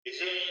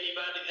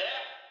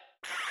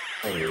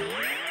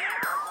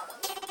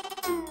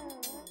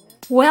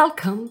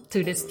Welcome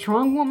to the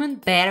Strong Woman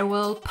Better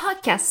World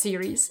podcast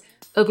series,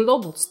 a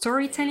global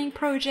storytelling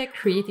project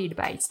created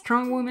by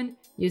strong women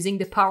using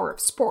the power of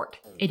sport,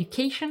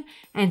 education,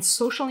 and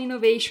social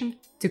innovation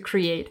to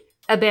create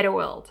a better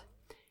world.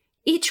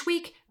 Each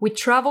week, we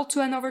travel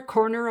to another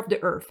corner of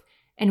the earth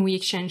and we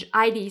exchange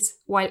ideas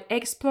while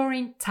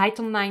exploring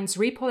Title IX's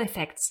ripple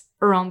effects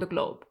around the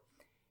globe.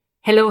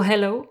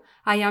 Hello,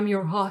 I am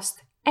your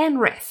host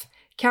and ref,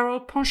 Carole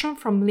Ponchon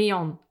from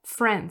Lyon,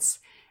 France,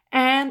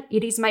 and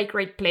it is my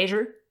great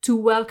pleasure to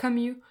welcome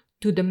you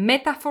to the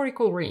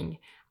metaphorical ring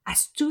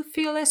as two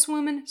fearless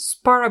women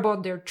spar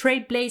about their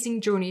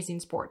trailblazing journeys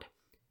in sport.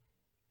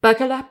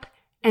 Buckle up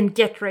and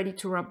get ready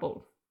to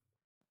rumble.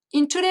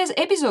 In today's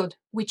episode,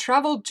 we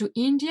traveled to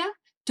India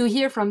to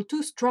hear from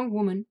two strong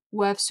women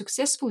who have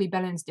successfully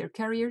balanced their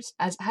careers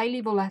as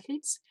high-level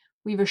athletes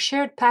with a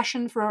shared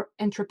passion for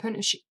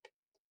entrepreneurship.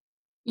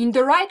 In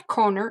the right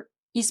corner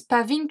is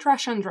Pavitra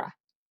Chandra.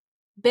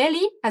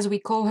 Belly, as we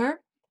call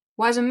her,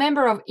 was a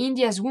member of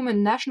India's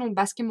women's national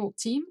basketball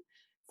team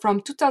from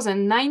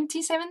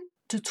 2097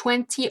 to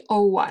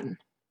 2001.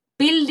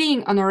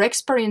 Building on her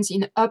experience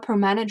in upper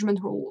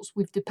management roles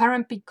with the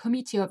Paralympic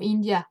Committee of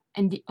India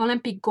and the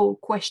Olympic Gold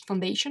Quest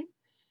Foundation,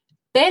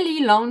 Belly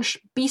launched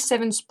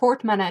B7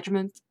 Sport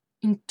Management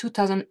in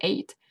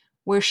 2008,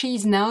 where she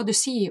is now the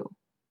CEO.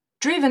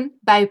 Driven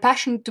by a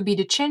passion to be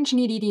the change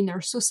needed in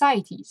her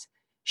societies,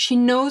 she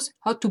knows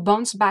how to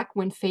bounce back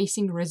when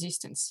facing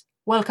resistance.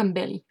 Welcome,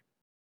 Belly.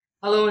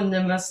 Hello and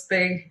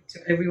namaste to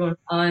everyone.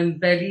 I'm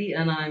Belly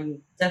and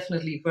I'm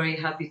definitely very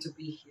happy to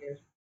be here.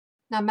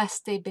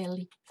 Namaste,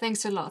 Belly.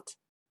 Thanks a lot.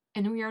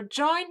 And we are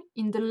joined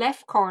in the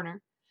left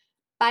corner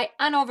by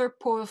another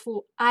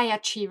powerful high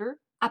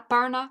achiever,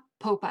 Aparna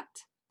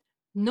Popat.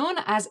 Known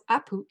as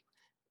Apu,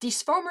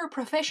 this former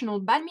professional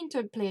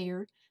badminton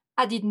player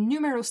added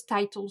numerous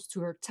titles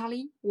to her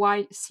tally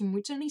while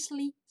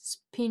simultaneously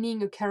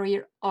spinning a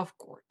career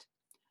off-court.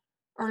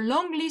 Her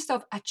long list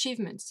of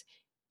achievements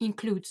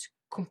includes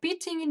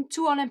competing in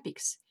 2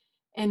 Olympics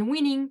and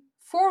winning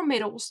 4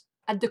 medals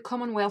at the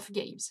Commonwealth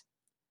Games.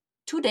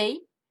 Today,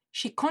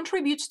 she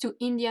contributes to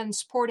Indian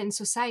sport and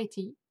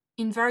society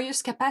in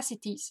various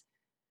capacities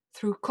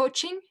through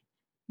coaching,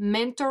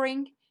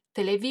 mentoring,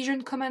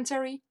 television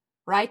commentary,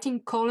 writing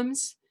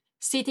columns,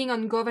 sitting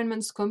on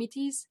government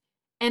committees,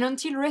 and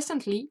until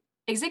recently,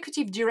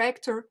 executive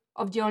director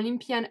of the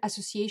Olympian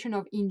Association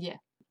of India.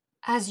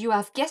 As you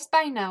have guessed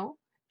by now,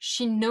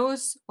 she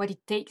knows what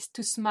it takes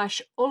to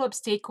smash all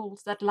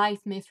obstacles that life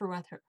may throw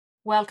at her.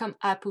 Welcome,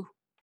 Apu.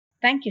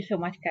 Thank you so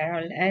much,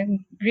 Carole.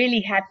 I'm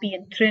really happy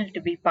and thrilled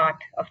to be part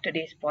of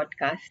today's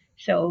podcast.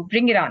 So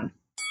bring it on.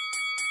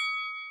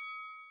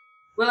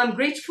 Well, I'm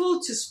grateful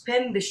to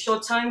spend this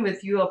short time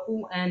with you,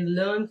 Apu, and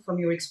learn from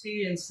your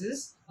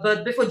experiences.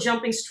 But before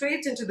jumping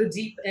straight into the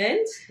deep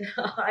end,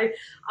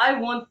 I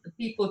want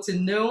people to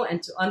know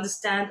and to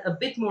understand a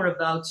bit more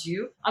about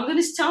you. I'm going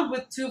to start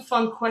with 2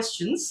 fun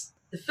questions.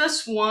 The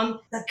first one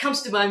that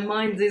comes to my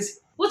mind is,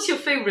 what's your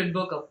favorite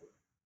book, Apu?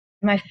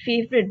 My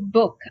favorite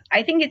book,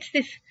 I think it's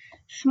this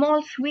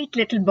small, sweet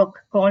little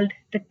book called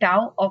The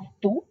Tao of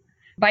Pooh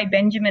by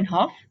Benjamin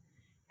Hoff.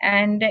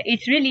 And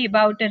it's really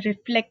about a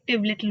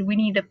reflective little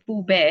Winnie the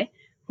Pooh bear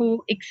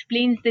who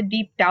explains the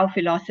deep Tao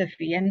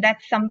philosophy. And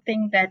that's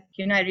something that,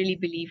 I really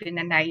believe in.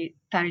 And I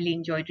thoroughly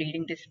enjoyed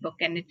reading this book.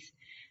 And it's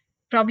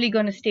probably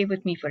going to stay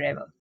with me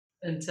forever.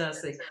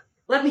 Fantastic.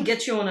 Let me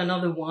get you on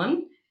another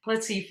one.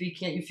 Let's see if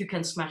you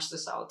can smash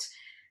this out.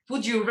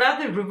 Would you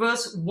rather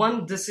reverse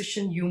one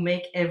decision you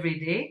make every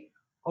day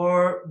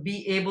or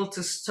be able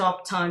to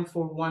stop time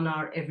for 1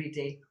 hour every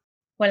day?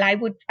 Well, I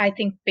would,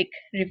 pick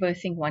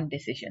reversing one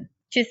decision.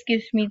 Just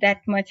gives me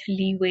that much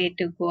leeway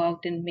to go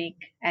out and make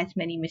as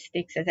many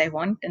mistakes as I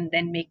want and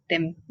then make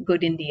them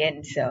good in the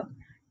end. So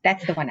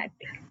that's the one I'd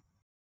pick.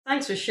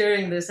 Thanks for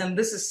sharing this. And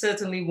this is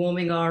certainly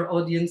warming our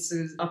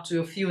audiences up to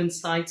a few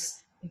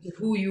insights into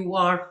who you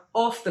are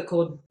off the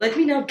court. Let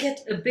me now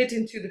get a bit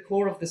into the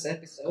core of this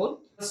episode.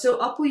 So,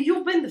 Apu,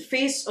 you've been the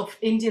face of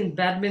Indian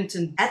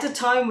badminton at a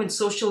time when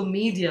social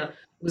media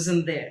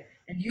wasn't there.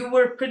 And you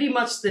were pretty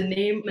much the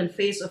name and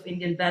face of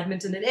Indian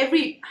badminton in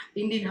every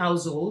Indian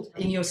household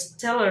in your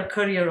stellar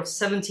career of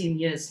 17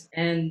 years.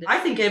 And I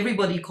think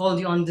everybody called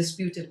you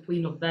undisputed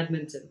queen of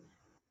badminton.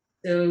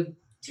 So do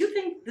you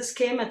think this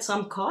came at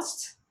some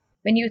cost?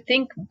 When you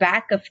think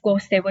back, of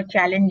course, there were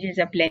challenges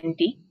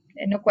aplenty.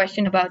 No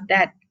question about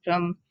that.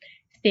 From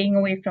staying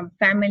away from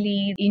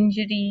family,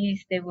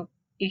 injuries, there were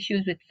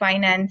issues with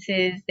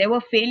finances, there were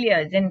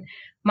failures. And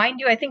mind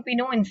you, I think we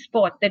know in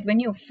sport that when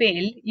you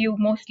fail, you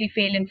mostly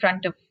fail in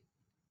front of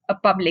a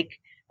public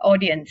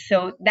audience.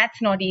 So that's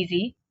not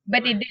easy,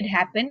 but it did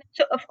happen.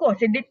 So of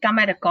course, it did come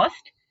at a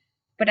cost,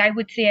 but I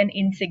would say an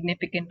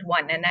insignificant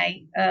one. And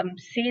I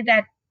say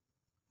that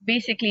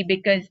basically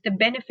because the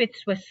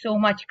benefits were so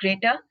much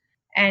greater.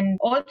 And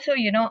also,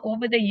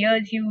 over the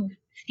years, you've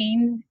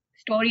seen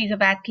stories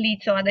of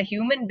athletes or other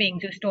human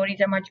beings whose stories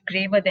are much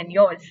graver than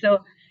yours. So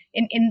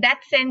in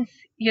that sense,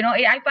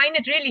 I find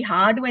it really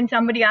hard when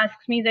somebody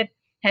asks me that,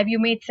 have you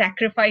made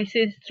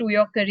sacrifices through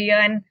your career?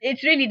 And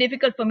it's really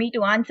difficult for me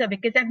to answer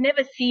because I've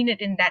never seen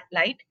it in that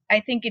light.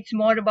 I think it's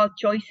more about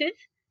choices.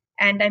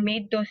 And I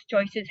made those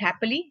choices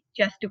happily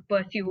just to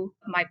pursue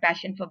my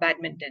passion for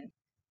badminton.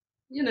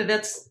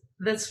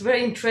 That's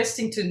very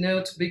interesting to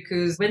note,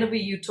 because whenever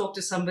you talk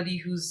to somebody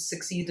who's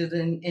succeeded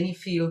in any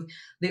field,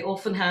 they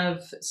often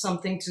have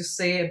something to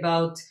say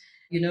about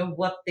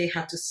what they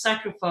had to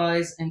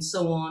sacrifice and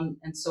so on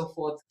and so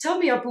forth. Tell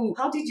me, Apu,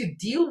 how did you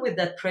deal with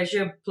that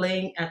pressure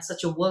playing at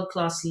such a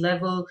world-class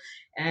level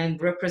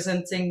and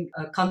representing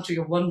a country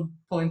of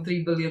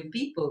 1.3 billion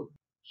people?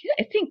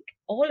 I think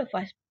all of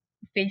us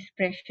face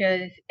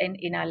pressures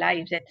in our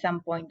lives at some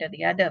point or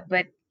the other.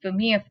 But for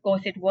me, of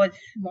course, it was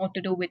more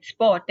to do with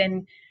sport.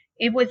 And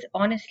it was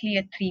honestly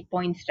a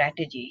 3-point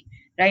strategy,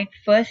 right?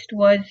 First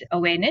was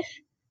awareness,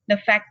 the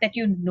fact that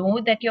you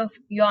know that you're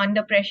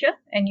under pressure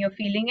and you're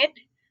feeling it.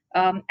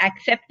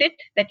 Accept it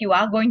that you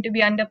are going to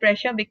be under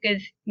pressure,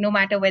 because no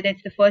matter whether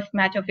it's the first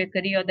match of your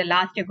career or the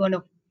last, you're going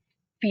to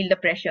feel the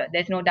pressure.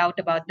 There's no doubt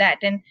about that.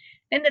 And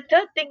then the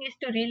third thing is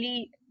to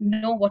really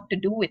know what to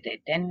do with it.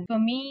 And for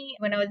me,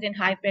 when I was in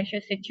high pressure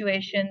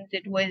situations,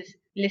 it was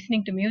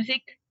listening to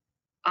music,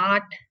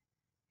 art,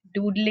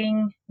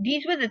 doodling.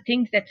 These were the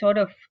things that sort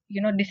of,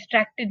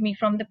 distracted me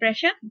from the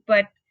pressure.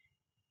 But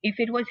if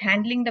it was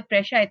handling the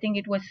pressure, I think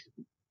it was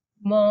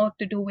more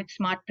to do with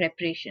smart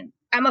preparation.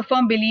 I'm a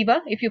firm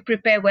believer, if you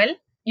prepare well,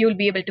 you'll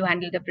be able to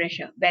handle the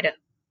pressure better.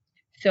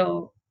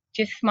 So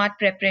just smart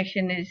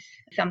preparation is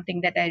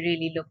something that I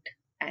really looked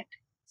at.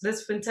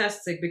 That's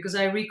fantastic, because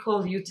I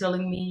recall you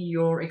telling me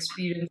your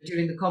experience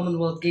during the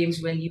Commonwealth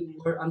Games when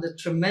you were under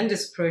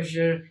tremendous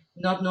pressure,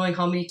 not knowing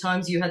how many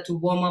times you had to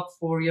warm up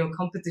for your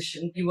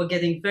competition. You were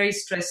getting very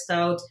stressed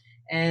out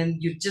and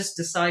you just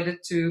decided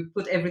to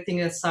put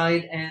everything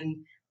aside and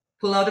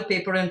pull out a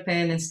paper and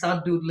pen and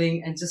start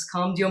doodling and just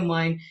calmed your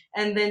mind,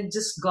 and then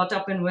just got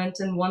up and went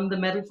and won the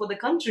medal for the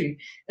country.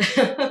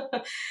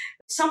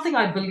 Something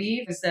I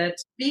believe is that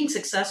being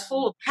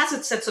successful has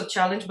its sets of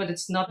challenge, but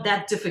it's not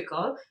that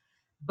difficult.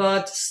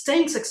 But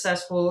staying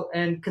successful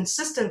and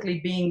consistently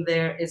being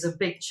there is a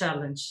big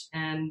challenge.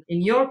 And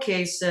in your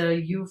case,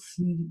 you've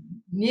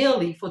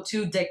nearly for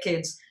 2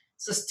 decades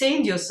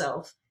sustained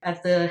yourself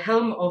at the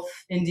helm of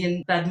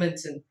Indian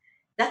badminton.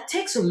 That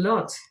takes a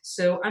lot.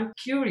 So I'm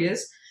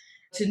curious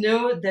to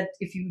know that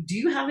do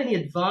you have any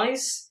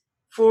advice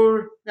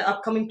for the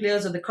upcoming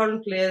players or the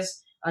current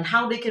players on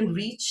how they can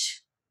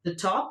reach the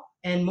top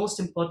and most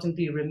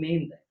importantly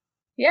remain there?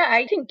 Yeah,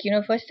 I think,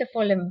 first of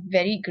all, I'm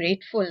very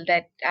grateful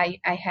that I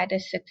had a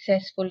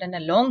successful and a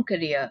long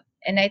career.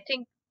 And I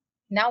think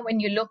now when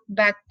you look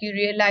back, you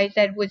realize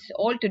that was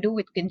all to do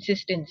with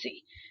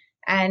consistency.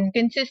 And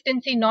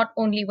consistency not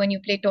only when you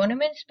play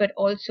tournaments, but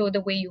also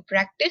the way you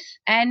practice,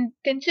 and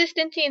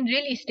consistency in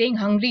really staying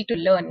hungry to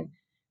learn.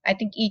 I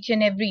think each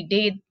and every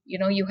day,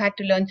 you had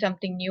to learn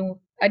something new,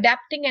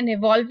 adapting and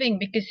evolving,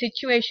 because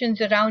situations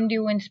around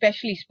you, and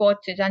especially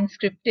sports, is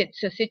unscripted.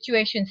 So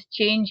situations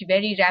change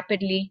very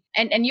rapidly,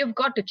 and you've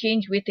got to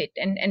change with it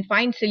and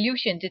find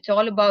solutions. It's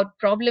all about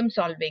problem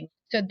solving.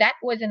 So that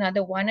was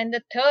another one. And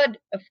the third,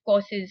 of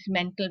course, is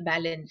mental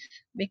balance,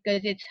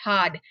 because it's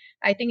hard.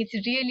 I think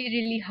it's really,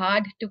 really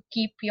hard to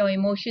keep your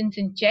emotions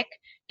in check,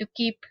 to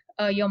keep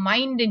your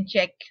mind in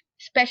check,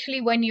 especially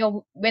when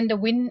the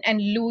win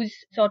and lose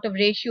sort of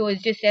ratio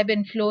is just ebb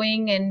and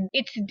flowing, and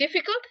it's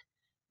difficult,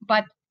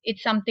 but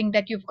it's something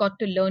that you've got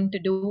to learn to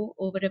do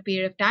over a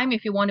period of time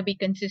if you want to be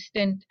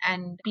consistent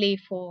and play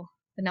for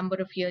the number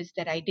of years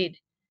that I did.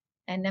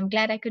 And I'm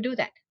glad I could do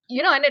that.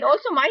 And it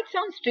also might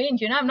sound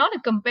strange, I'm not a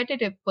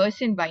competitive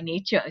person by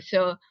nature.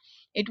 So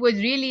it was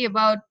really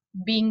about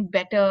being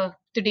better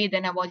today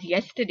than I was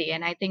yesterday.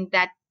 And I think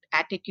that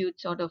attitude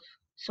sort of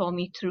saw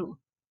me through.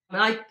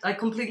 I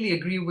completely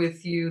agree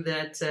with you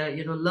that,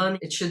 learning,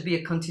 it should be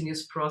a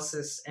continuous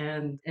process.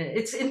 And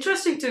it's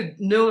interesting to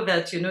know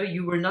that,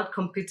 you were not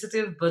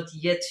competitive, but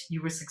yet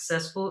you were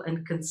successful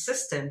and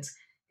consistent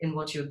in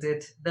what you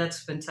did.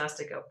 That's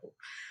fantastic, Apple.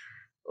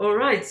 All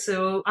right.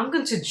 So I'm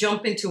going to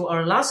jump into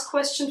our last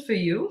question for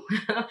you.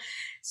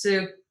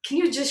 So can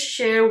you just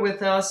share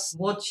with us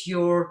what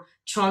your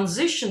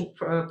transition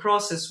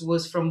process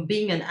was from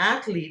being an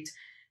athlete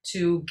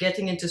to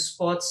getting into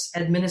sports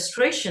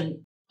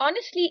administration?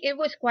 Honestly, it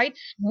was quite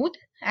smooth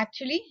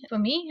actually for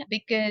me,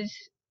 because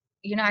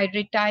I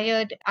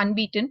retired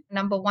unbeaten,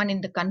 number one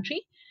in the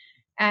country,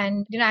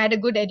 and I had a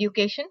good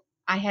education.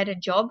 I had a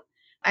job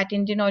at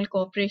Indian Oil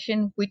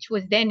Corporation, which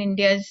was then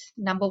India's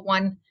number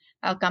one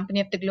company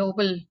of the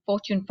global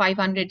Fortune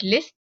 500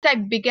 list. I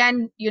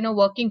began,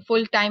 working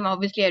full time.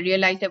 Obviously, I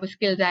realized there were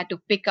skills I had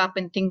to pick up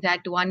and things I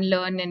had to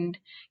unlearn, and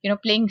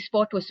playing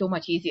sport was so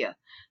much easier.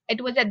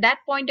 It was at that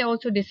point I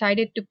also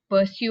decided to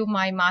pursue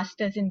my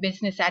master's in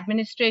business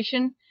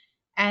administration.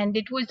 And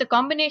it was the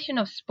combination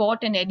of sport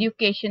and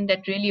education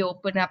that really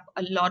opened up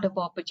a lot of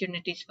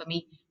opportunities for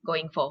me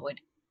going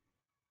forward.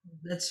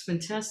 That's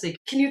fantastic.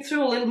 Can you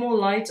throw a little more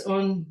light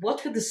on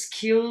what were the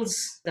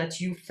skills that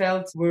you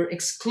felt were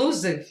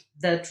exclusive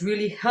that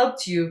really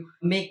helped you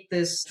make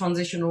this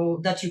transition or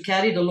that you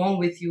carried along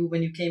with you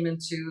when you came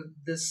into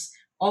this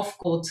off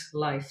court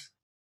life?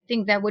 I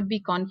think that would be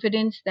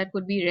confidence, that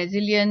would be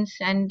resilience,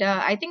 and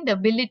I think the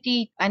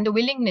ability and the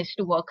willingness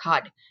to work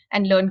hard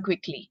and learn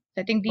quickly.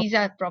 So I think these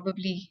are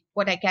probably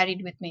what I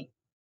carried with me.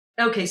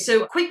 Okay,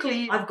 so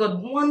quickly, I've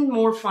got one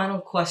more final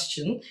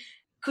question.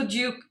 Could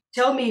you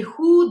tell me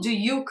who do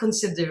you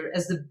consider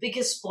as the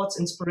biggest sports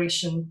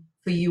inspiration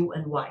for you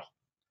and why?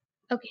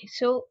 Okay,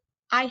 so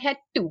I had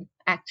two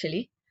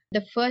actually.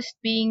 The first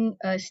being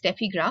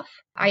Steffi Graf.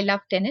 I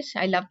loved tennis.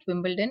 I loved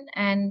Wimbledon,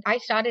 and I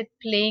started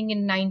playing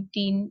in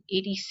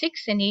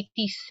 1986, and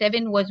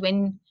 87 was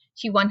when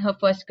she won her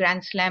first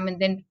Grand Slam, and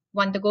then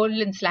won the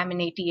Golden Slam in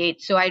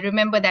 88. So I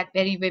remember that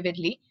very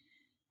vividly.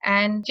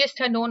 And just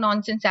her no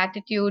nonsense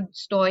attitude,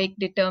 stoic,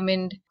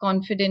 determined,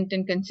 confident,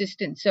 and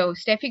consistent. So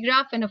Steffi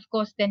Graf, and of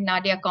course then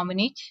Nadia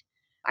Comaneci.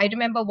 I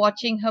remember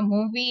watching her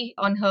movie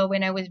on her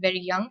when I was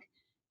very young,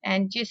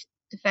 and just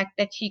the fact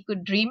that she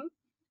could dream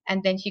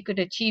and then she could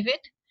achieve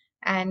it,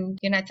 and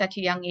at such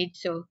a young age.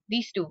 So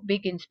these two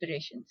big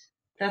inspirations.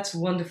 That's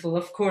wonderful.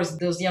 Of course,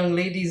 those young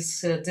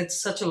ladies did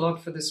such a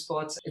lot for the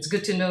sport. It's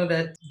good to know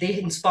that they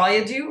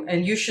inspired you,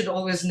 and you should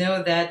always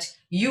know that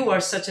you are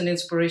such an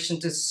inspiration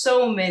to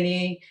so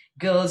many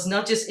girls,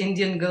 not just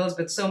Indian girls,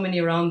 but so many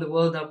around the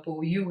world,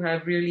 Apu. You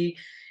have really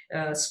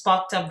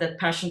sparked up that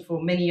passion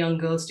for many young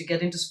girls to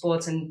get into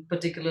sports and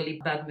particularly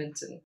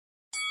badminton.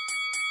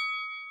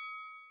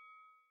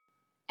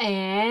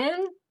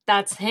 And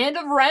that's the end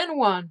of round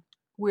one.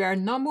 We are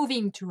now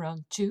moving to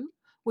round two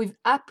with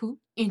Apu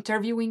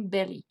interviewing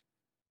Belly.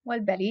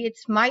 Well, Belly,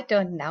 it's my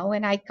turn now,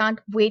 and I can't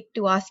wait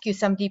to ask you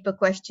some deeper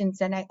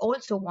questions. And I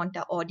also want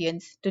our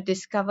audience to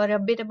discover a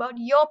bit about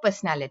your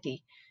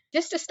personality.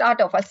 Just to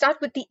start off, I'll start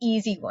with the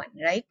easy one,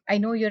 right? I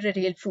know you're a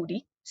real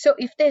foodie. So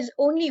if there's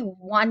only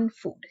one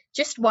food,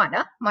 just one,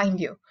 mind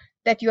you,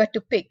 that you had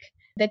to pick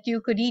that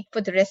you could eat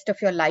for the rest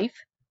of your life,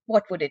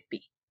 what would it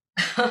be?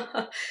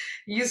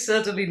 You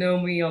certainly know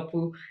me,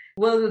 Apu.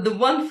 Well, the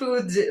one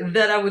food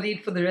that I would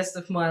eat for the rest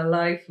of my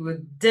life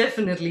would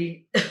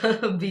definitely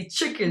be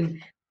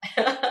chicken.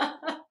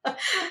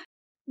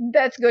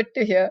 That's good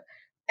to hear.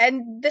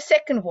 And the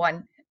second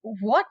one,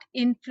 what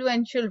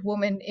influential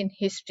woman in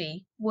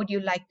history would you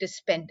like to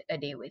spend a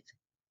day with?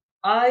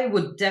 I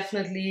would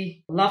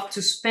definitely love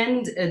to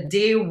spend a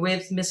day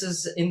with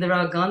Mrs.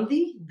 Indira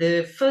Gandhi,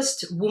 the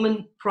first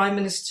woman prime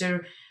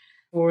minister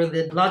for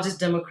the largest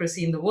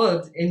democracy in the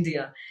world,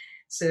 India.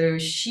 So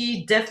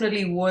she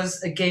definitely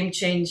was a game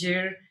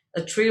changer,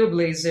 a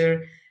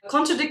trailblazer,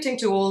 contradicting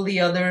to all the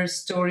other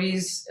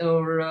stories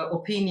or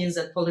opinions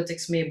that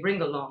politics may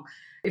bring along.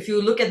 If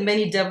you look at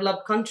many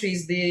developed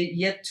countries, they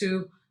yet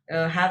to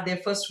have their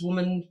first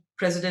woman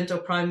president or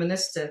prime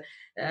minister.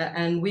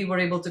 And we were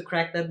able to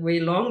crack that way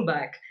long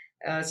back.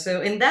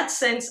 So in that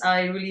sense,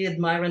 I really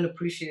admire and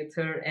appreciate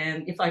her.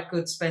 And if I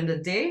could spend a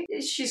day,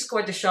 she's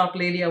quite a sharp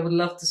lady. I would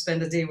love to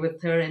spend a day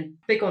with her and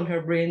pick on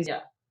her brains.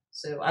 Yeah.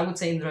 So I would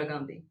say Indira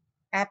Gandhi.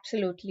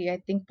 Absolutely. I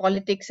think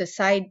politics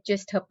aside,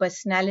 just her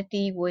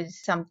personality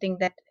was something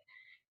that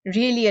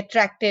really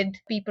attracted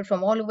people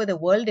from all over the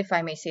world, if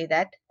I may say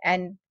that.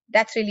 And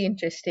that's really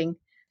interesting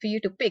for you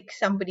to pick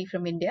somebody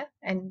from India.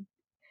 And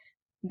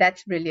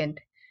that's brilliant.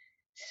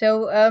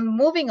 So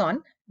moving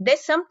on,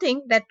 there's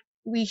something that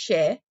we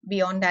share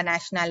beyond our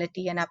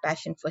nationality and our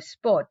passion for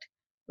sport,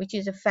 which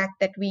is the fact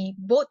that we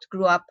both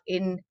grew up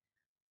in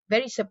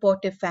very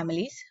supportive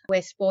families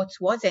where sports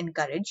was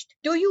encouraged.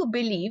 Do you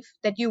believe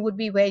that you would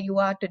be where you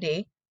are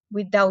today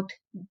without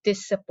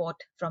this support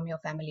from your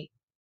family?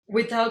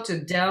 Without a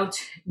doubt,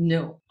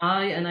 no.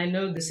 And I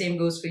know the same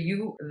goes for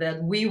you,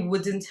 that we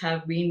wouldn't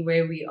have been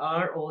where we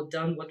are or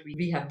done what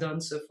we have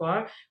done so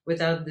far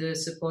without the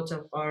support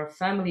of our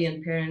family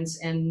and parents.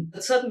 And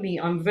certainly,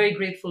 I'm very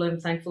grateful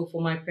and thankful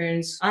for my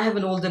parents. I have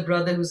an older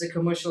brother who's a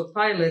commercial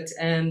pilot,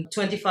 and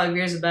 25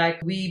 years back,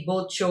 we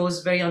both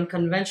chose very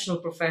unconventional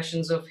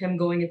professions, of him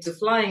going into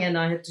flying, and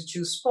I had to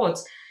choose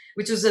sports,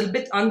 which was a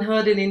bit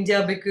unheard in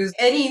India because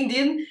any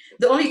Indian,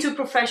 the only two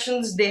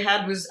professions they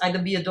had was either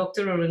be a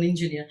doctor or an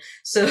engineer.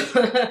 So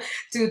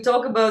to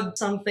talk about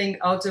something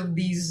out of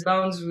these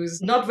bounds was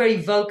not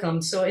very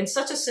welcome. So in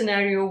such a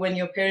scenario, when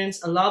your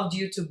parents allowed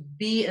you to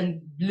be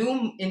and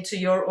bloom into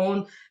your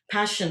own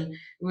passion,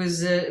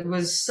 was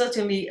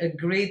certainly a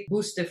great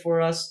booster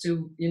for us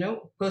to,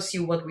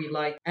 pursue what we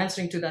like.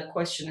 Answering to that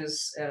question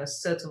is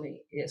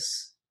certainly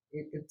yes.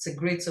 It's a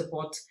great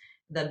support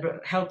that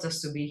helped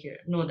us to be here,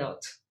 no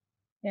doubt.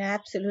 Yeah,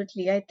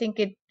 absolutely. I think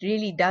it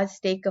really does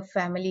take a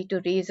family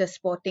to raise a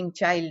sporting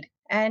child.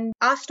 And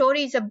our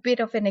story is a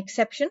bit of an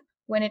exception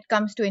when it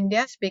comes to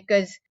India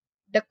because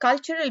the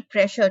cultural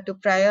pressure to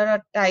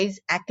prioritize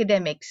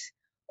academics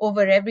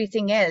over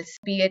everything else,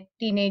 be it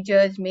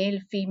teenagers, male,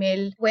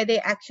 female, where they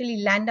actually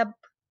land up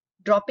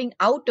dropping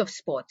out of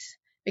sports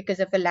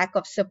because of a lack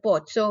of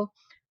support. So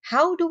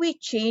how do we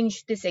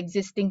change this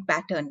existing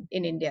pattern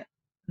in India?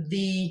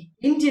 the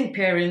Indian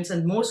parents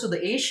and most of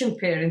the Asian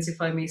parents,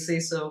 if I may say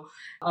so,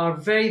 are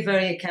very,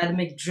 very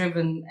academic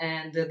driven,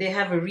 and they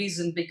have a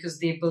reason because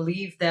they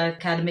believe that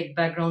academic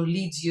background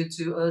leads you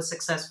to a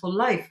successful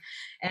life.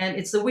 And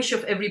it's the wish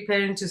of every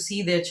parent to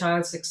see their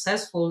child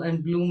successful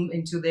and bloom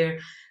into their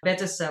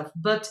better self.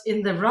 But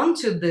in the run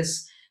to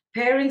this,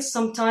 parents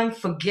sometimes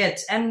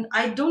forget, and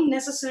I don't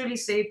necessarily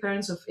say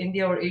parents of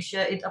India or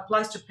Asia, it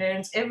applies to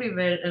parents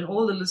everywhere and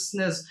all the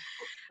listeners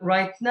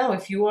right now.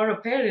 If you are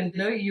a parent,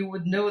 you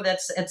would know that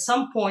at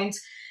some point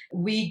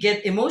we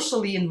get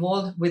emotionally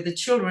involved with the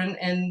children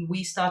and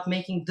we start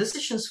making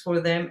decisions for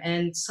them,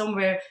 and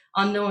somewhere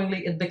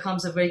unknowingly it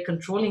becomes a very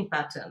controlling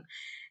pattern.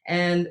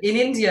 And in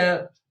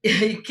India,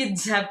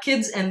 kids have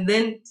kids and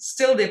then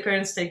still their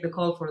parents take the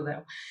call for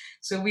them.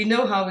 So we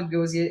know how it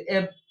goes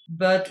here.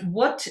 But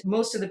what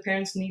most of the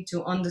parents need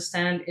to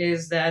understand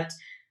is that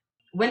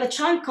when a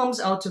child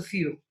comes out of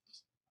you,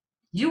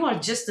 you are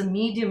just a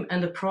medium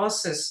and a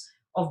process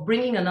of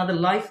bringing another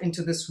life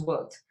into this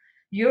world.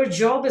 Your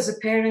job as a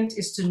parent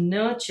is to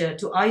nurture,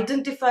 to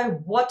identify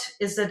what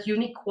is that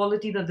unique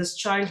quality that this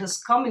child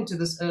has come into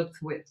this earth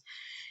with,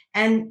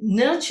 and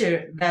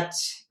nurture that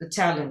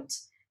talent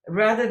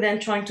rather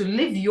than trying to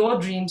live your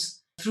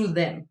dreams through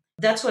them.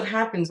 That's what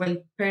happens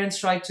when parents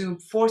try to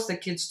force the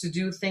kids to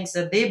do things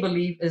that they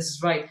believe is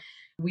right.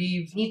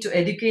 We need to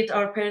educate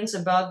our parents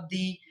about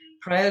the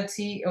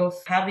priority of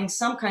having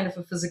some kind of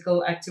a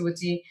physical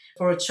activity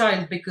for a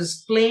child,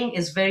 because playing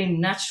is very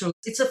natural.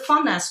 It's a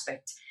fun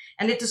aspect,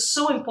 and it is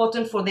so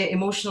important for their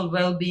emotional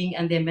well-being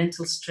and their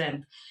mental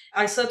strength.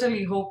 I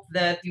certainly hope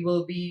that we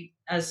will be,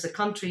 as a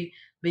country,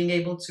 being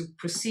able to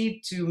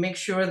proceed to make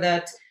sure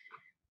that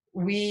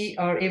we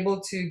are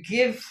able to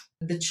give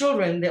the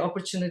children the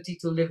opportunity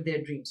to live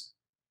their dreams.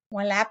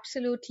 Well,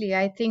 absolutely.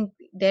 I think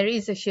there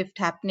is a shift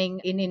happening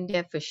in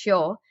India for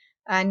sure.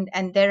 And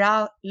there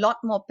are a lot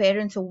more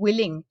parents who are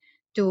willing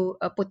to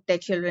put their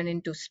children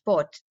into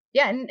sports.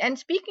 Yeah, and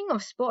speaking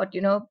of sport,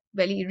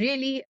 Belly,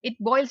 really, it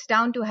boils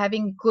down to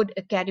having good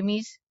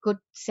academies, good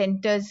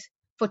centers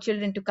for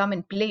children to come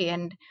and play.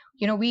 And,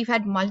 we've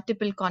had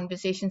multiple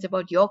conversations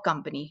about your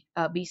company,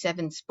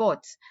 B7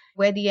 Sports,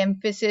 where the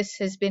emphasis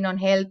has been on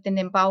health and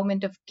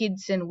empowerment of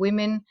kids and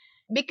women,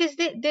 because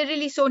they're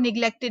really so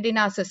neglected in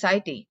our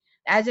society.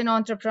 As an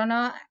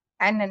entrepreneur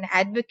and an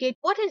advocate,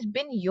 what has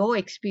been your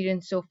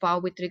experience so far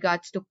with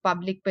regards to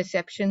public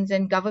perceptions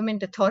and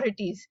government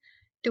authorities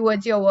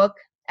towards your work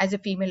as a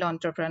female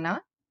entrepreneur?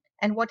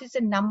 And what is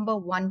the number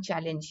one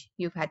challenge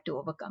you've had to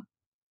overcome?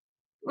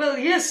 Well,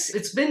 yes,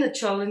 it's been a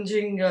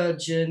challenging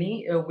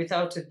journey,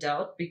 without a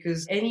doubt,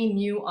 because any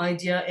new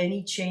idea,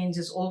 any change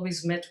is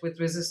always met with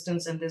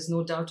resistance, and there's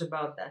no doubt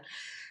about that.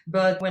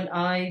 But when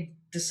I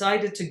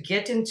decided to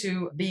get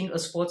into being a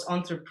sports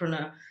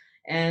entrepreneur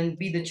and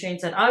be the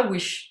change that I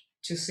wish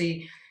to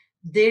see,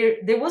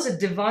 there was a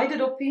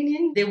divided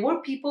opinion. There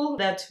were people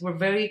that were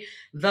very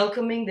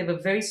welcoming, they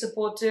were very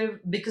supportive,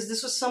 because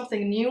this was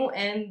something new,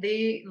 and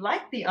they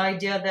liked the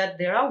idea that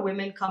there are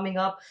women coming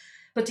up,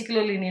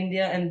 particularly in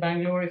India and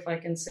Bangalore, if I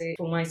can say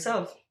for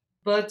myself.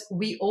 But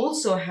we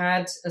also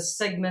had a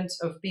segment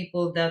of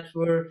people that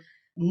were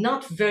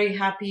not very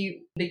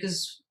happy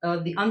because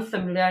the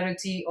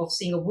unfamiliarity of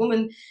seeing a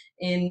woman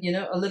in,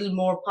 a little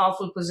more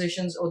powerful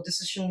positions or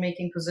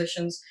decision-making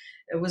positions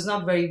was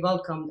not very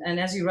welcomed. And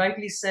as you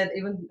rightly said,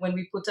 even when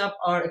we put up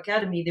our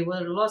academy, there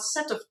were a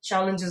set of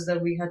challenges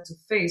that we had to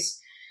face,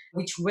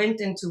 which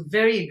went into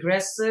very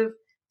aggressive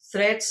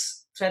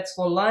threats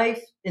for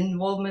life,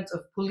 involvement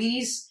of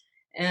police,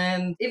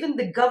 and even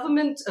the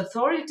government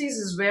authorities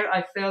is where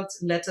I felt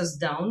let us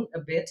down a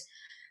bit.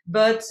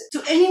 But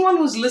to anyone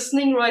who's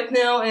listening right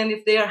now, and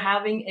if they are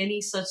having any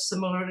such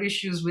similar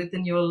issues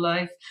within your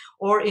life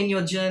or in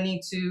your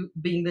journey to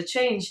being the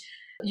change,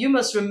 you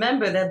must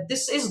remember that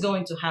this is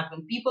going to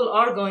happen. People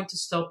are going to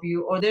stop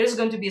you, or there's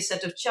going to be a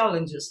set of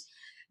challenges.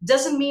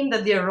 Doesn't mean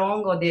that they're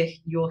wrong or they're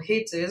your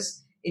haters.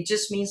 It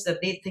just means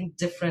that they think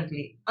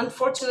differently.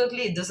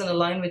 Unfortunately, it doesn't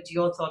align with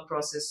your thought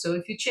process. So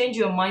if you change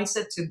your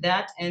mindset to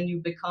that and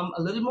you become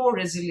a little more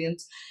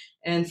resilient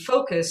and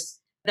focused,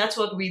 that's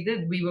what we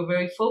did. We were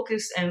very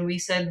focused, and we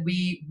said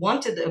we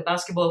wanted a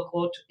basketball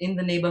court in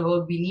the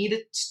neighborhood. We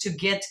needed to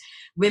get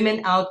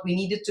women out. We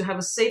needed to have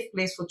a safe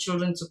place for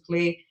children to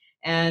play,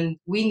 and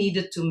we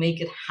needed to make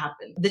it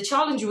happen. The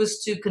challenge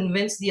was to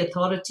convince the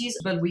authorities,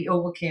 but we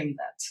overcame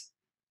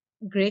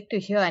that. Great to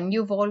hear. And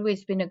you've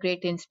always been a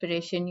great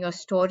inspiration. Your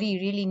story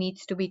really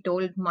needs to be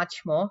told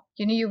much more.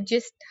 You've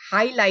just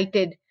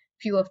highlighted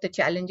few of the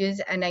challenges,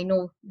 and I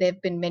know there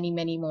have been many,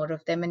 many more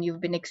of them, and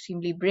you've been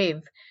extremely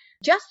brave.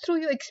 Just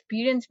through your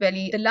experience,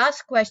 Belly, the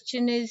last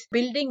question is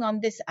building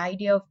on this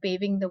idea of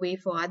paving the way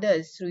for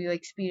others through your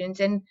experience.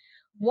 And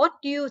what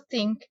do you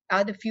think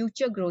are the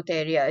future growth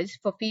areas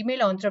for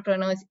female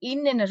entrepreneurs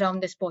in and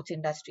around the sports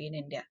industry in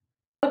India?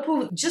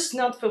 Just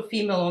not for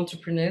female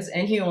entrepreneurs,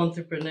 any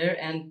entrepreneur,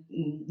 and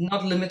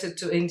not limited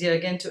to India,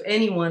 again, to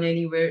anyone,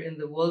 anywhere in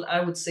the world,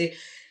 I would say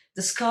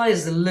the sky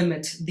is the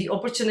limit. The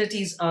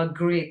opportunities are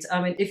great.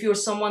 I mean, if you're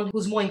someone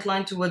who's more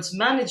inclined towards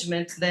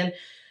management, then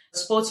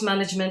Sports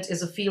management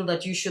is a field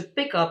that you should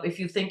pick up. If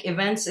you think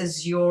events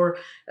is your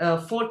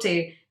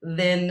forte,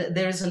 then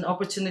there is an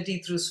opportunity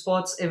through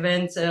sports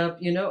events,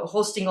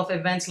 hosting of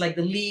events like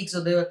the leagues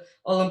or the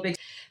Olympics.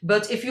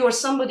 But if you are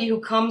somebody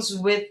who comes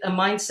with a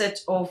mindset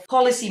of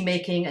policy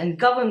making and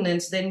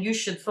governance, then you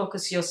should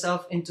focus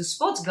yourself into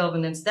sports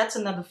governance. That's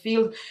another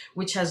field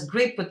which has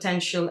great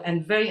potential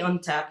and very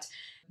untapped.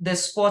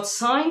 There's sports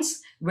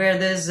science, where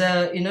there's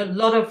a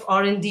lot of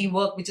R&D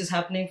work which is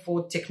happening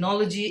for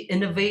technology,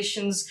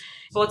 innovations,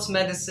 sports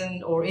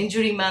medicine or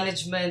injury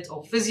management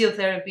or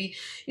physiotherapy.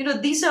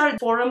 These are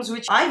forums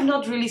which I've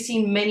not really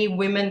seen many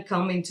women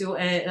come into,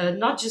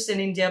 not just in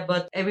India,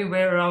 but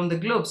everywhere around the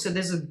globe. So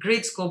there's a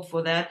great scope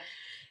for that.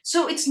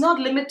 So it's not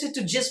limited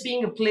to just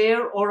being a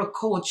player or a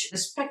coach. The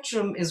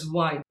spectrum is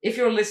wide. If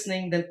you're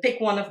listening, then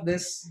pick one of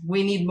this.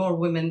 We need more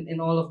women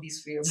in all of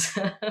these fields.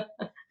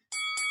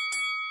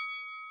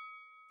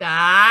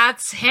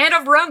 That's end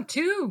of round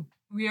 2.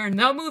 We are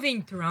now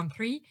moving to round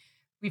 3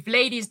 with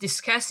ladies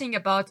discussing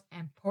about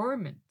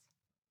empowerment.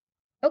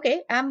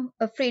 Okay, I'm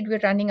afraid we're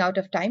running out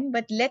of time,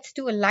 but let's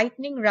do a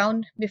lightning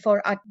round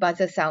before our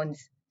buzzer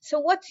sounds. So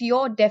what's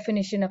your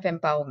definition of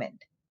empowerment?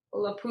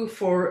 Well, Apu,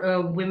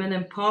 for women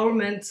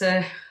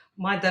empowerment,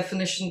 my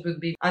definition would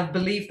be, I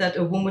believe that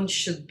a woman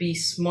should be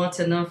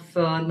smart enough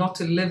not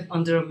to live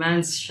under a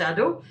man's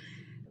shadow,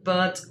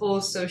 but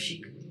also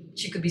she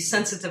could be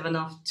sensitive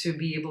enough to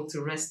be able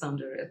to rest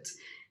under it.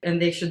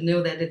 And they should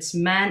know that it's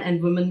man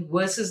and woman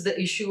versus the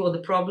issue or the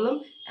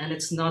problem, and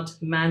it's not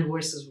man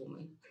versus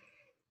woman.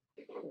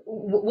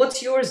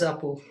 What's yours,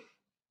 Apu?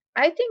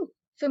 I think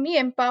for me,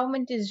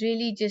 empowerment is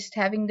really just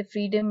having the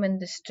freedom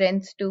and the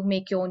strength to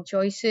make your own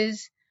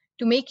choices,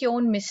 to make your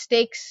own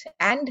mistakes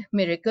and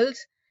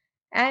miracles,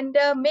 and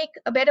make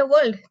a better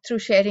world through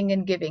sharing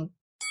and giving.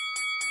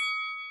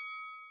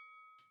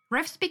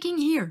 Ref speaking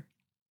here.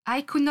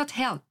 I could not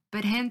help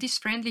but end this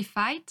friendly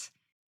fight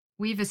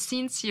with a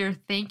sincere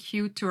thank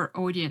you to our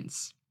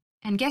audience.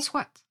 And guess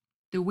what?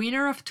 The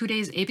winner of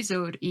today's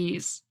episode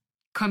is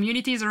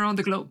communities around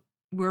the globe.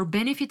 We're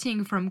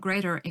benefiting from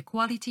greater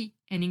equality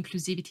and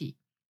inclusivity.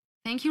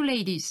 Thank you,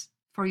 ladies,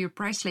 for your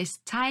priceless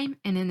time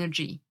and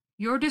energy.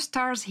 You're the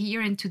stars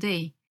here and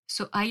today,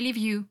 so I leave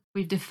you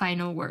with the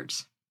final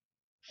words.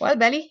 Well,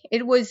 Belly,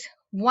 it was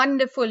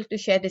wonderful to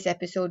share this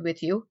episode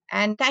with you,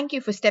 and thank you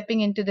for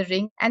stepping into the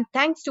ring, and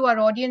thanks to our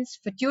audience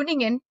for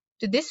tuning in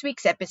to this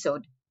week's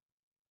episode.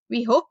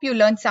 We hope you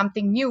learned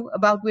something new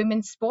about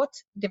women's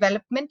sports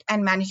development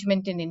and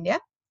management in India,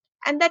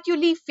 and that you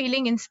leave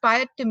feeling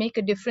inspired to make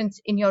a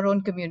difference in your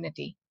own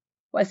community.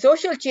 Well,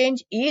 social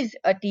change is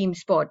a team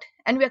sport,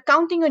 and we're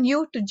counting on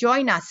you to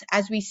join us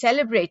as we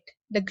celebrate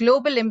the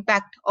global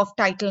impact of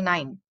Title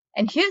IX.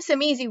 And here's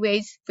some easy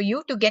ways for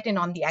you to get in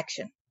on the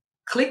action.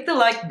 Click the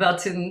like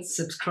button,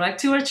 subscribe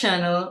to our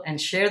channel, and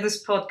share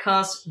this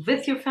podcast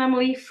with your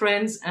family,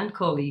 friends, and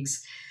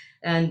colleagues.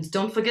 And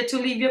don't forget to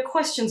leave your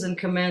questions and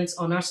comments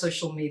on our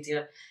social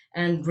media.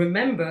 And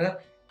remember,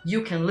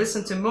 you can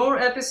listen to more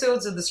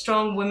episodes of the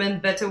Strong Women,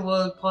 Better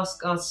World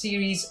podcast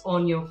series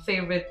on your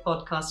favorite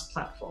podcast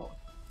platform.